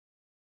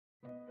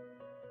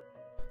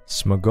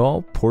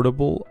SMAGALL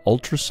Portable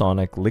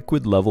Ultrasonic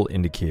Liquid Level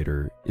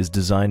Indicator is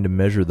designed to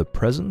measure the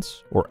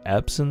presence or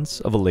absence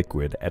of a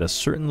liquid at a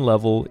certain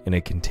level in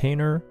a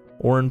container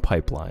or in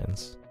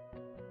pipelines.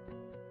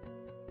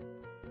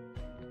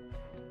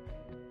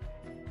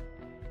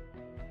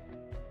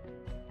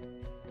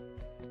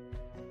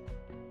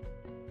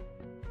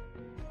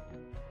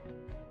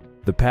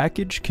 The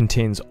package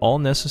contains all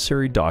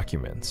necessary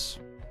documents,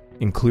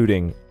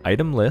 including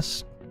item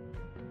list,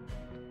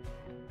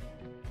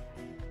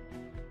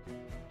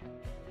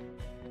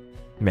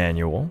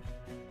 manual,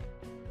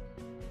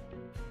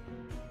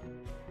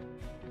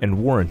 and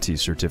warranty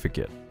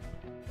certificate.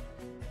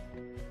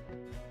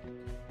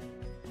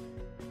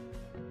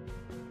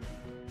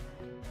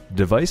 The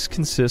device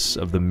consists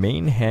of the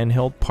main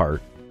handheld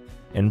part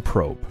and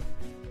probe.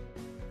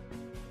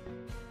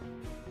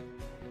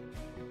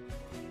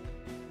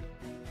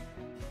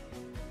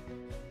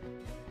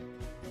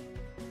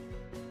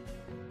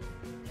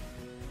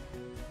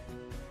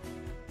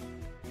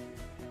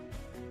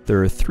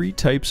 There are 3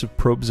 types of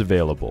probes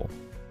available: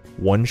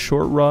 one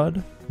short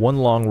rod, one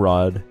long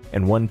rod,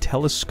 and one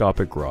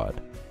telescopic rod.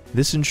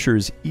 This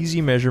ensures easy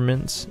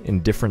measurements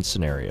in different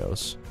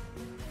scenarios.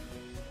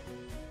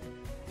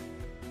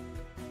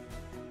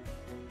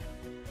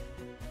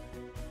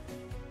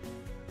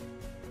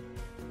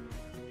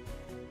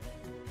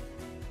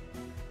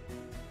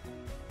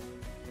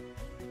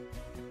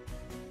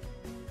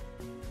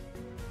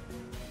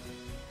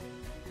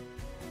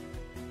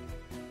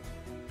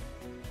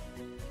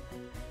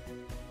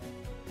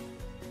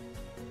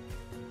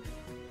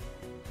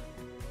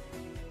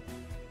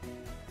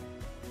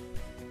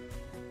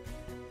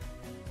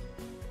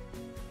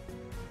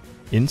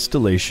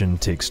 Installation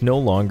takes no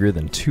longer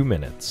than 2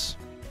 minutes.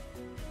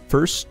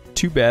 First,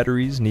 2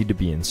 batteries need to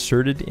be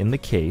inserted in the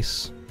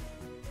case,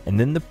 and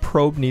then the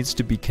probe needs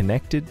to be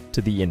connected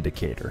to the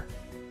indicator.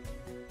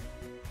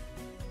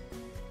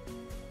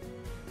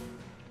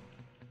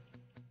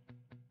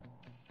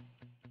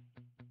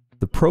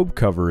 The probe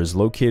cover is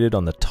located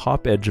on the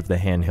top edge of the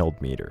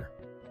handheld meter.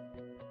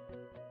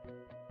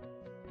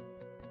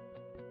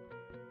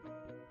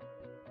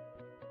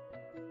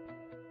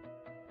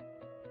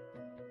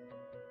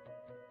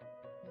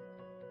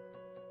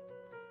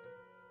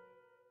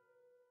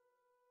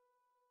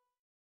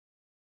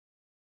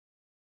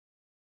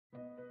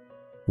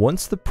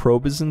 Once the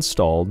probe is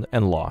installed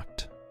and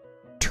locked,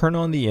 turn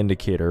on the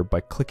indicator by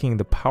clicking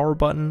the power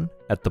button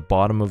at the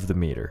bottom of the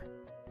meter.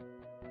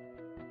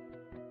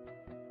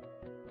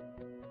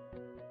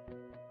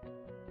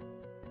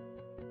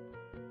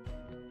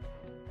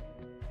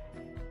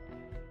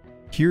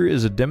 Here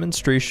is a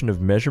demonstration of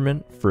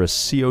measurement for a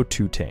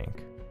CO2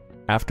 tank.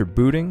 After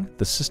booting,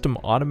 the system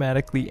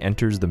automatically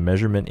enters the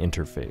measurement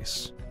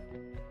interface.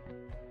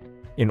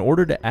 In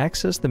order to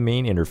access the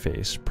main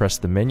interface, press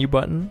the menu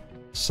button,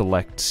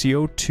 select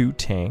CO2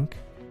 tank,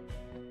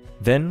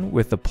 then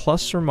with the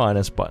plus or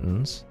minus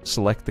buttons,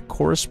 select the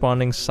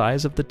corresponding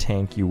size of the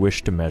tank you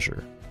wish to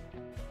measure.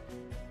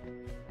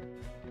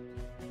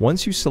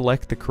 Once you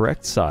select the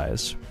correct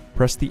size,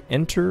 press the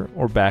enter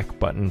or back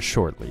button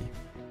shortly.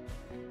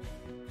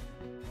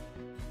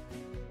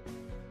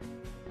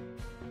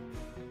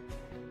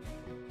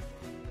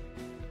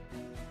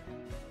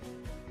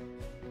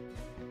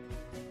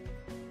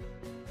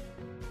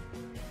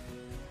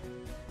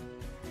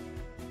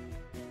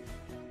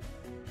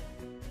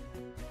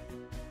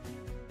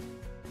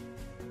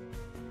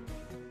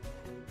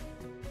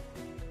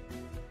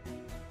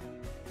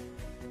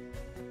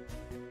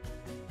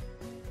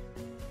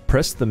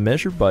 Press the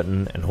measure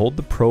button and hold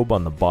the probe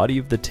on the body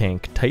of the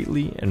tank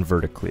tightly and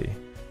vertically.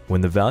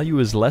 When the value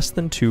is less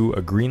than 2,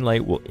 a green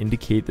light will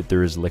indicate that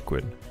there is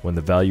liquid. When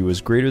the value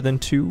is greater than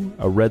 2,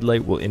 a red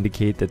light will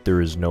indicate that there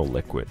is no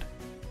liquid.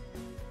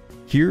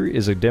 Here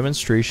is a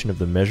demonstration of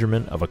the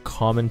measurement of a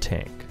common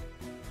tank.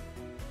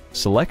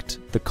 Select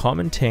the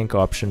common tank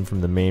option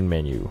from the main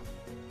menu.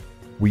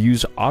 We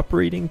use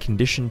operating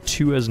condition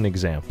 2 as an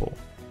example.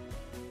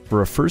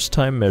 For a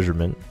first-time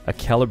measurement, a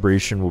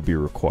calibration will be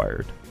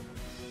required.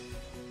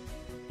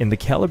 In the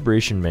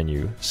calibration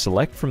menu,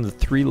 select from the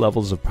 3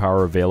 levels of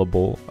power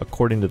available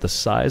according to the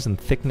size and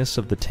thickness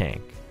of the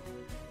tank.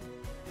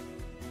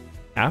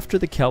 After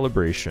the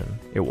calibration,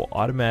 it will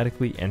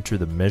automatically enter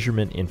the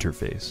measurement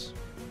interface.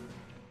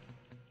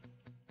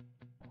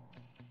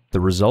 The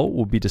result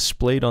will be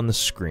displayed on the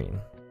screen.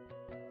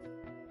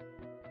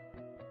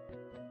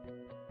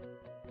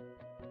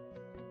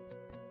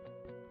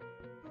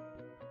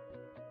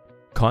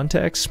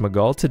 Contact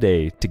SMAGALL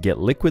today to get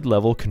liquid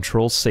level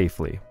control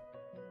safely.